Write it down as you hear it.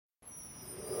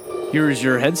Here is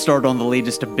your head start on the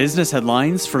latest business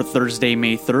headlines for Thursday,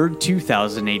 May 3rd,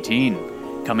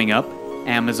 2018. Coming up,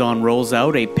 Amazon rolls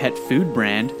out a pet food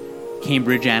brand,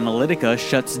 Cambridge Analytica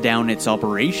shuts down its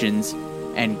operations,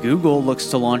 and Google looks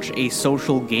to launch a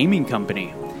social gaming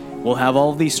company. We'll have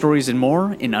all of these stories and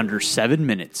more in under 7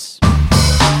 minutes.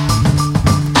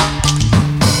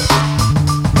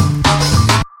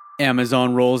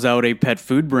 Amazon rolls out a pet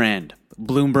food brand.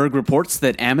 Bloomberg reports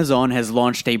that Amazon has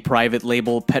launched a private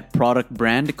label pet product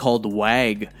brand called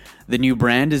Wag. The new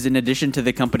brand is in addition to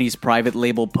the company's private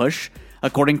label push.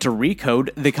 According to Recode,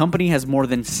 the company has more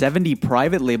than 70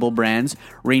 private label brands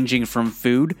ranging from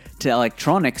food to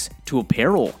electronics to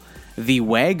apparel. The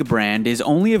Wag brand is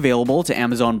only available to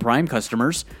Amazon Prime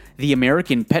customers. The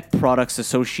American Pet Products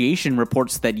Association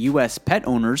reports that U.S. pet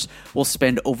owners will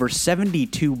spend over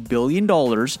 $72 billion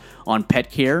on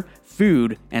pet care,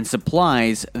 food, and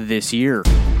supplies this year.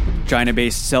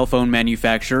 China-based cell phone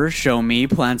manufacturer Xiaomi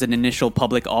plans an initial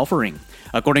public offering.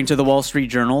 According to the Wall Street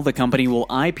Journal, the company will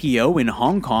IPO in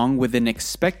Hong Kong with an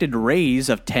expected raise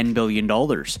of $10 billion.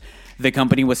 The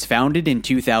company was founded in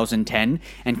 2010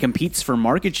 and competes for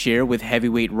market share with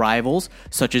heavyweight rivals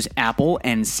such as Apple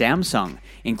and Samsung,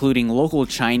 including local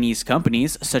Chinese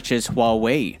companies such as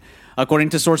Huawei. According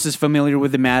to sources familiar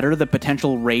with the matter, the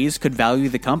potential raise could value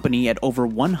the company at over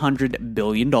 $100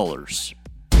 billion.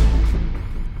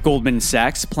 Goldman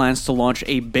Sachs plans to launch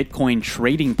a Bitcoin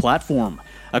trading platform.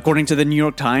 According to the New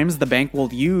York Times, the bank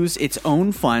will use its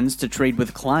own funds to trade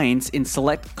with clients in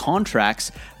select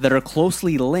contracts that are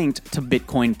closely linked to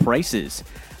Bitcoin prices.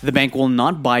 The bank will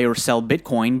not buy or sell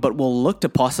Bitcoin, but will look to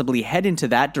possibly head into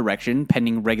that direction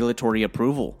pending regulatory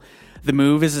approval. The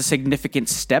move is a significant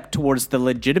step towards the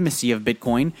legitimacy of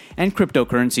Bitcoin and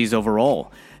cryptocurrencies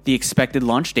overall. The expected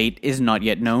launch date is not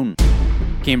yet known.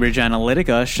 Cambridge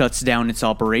Analytica shuts down its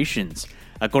operations.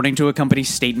 According to a company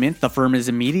statement, the firm is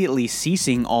immediately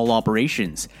ceasing all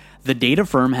operations. The data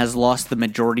firm has lost the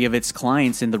majority of its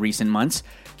clients in the recent months.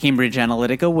 Cambridge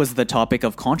Analytica was the topic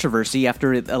of controversy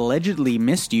after it allegedly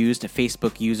misused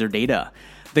Facebook user data.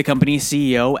 The company's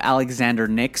CEO, Alexander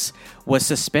Nix, was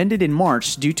suspended in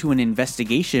March due to an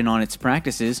investigation on its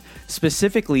practices,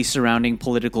 specifically surrounding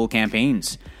political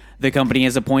campaigns. The company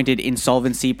has appointed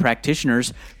insolvency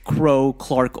practitioners Crowe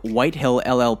Clark Whitehill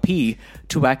LLP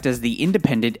to act as the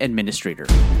independent administrator.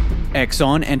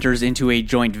 Exxon enters into a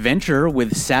joint venture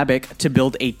with SABIC to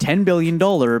build a $10 billion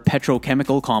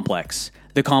petrochemical complex.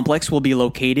 The complex will be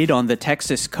located on the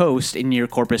Texas coast near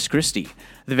Corpus Christi.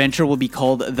 The venture will be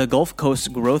called the Gulf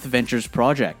Coast Growth Ventures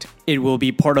Project. It will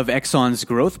be part of Exxon's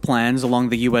growth plans along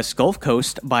the U.S. Gulf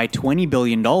Coast by $20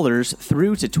 billion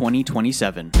through to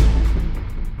 2027.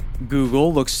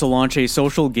 Google looks to launch a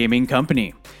social gaming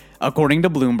company. According to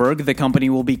Bloomberg, the company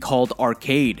will be called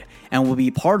Arcade and will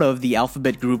be part of the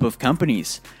Alphabet group of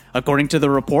companies. According to the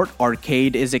report,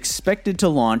 Arcade is expected to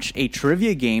launch a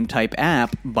trivia game type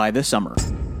app by the summer.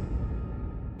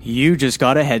 You just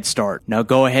got a head start. Now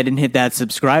go ahead and hit that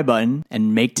subscribe button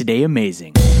and make today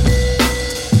amazing.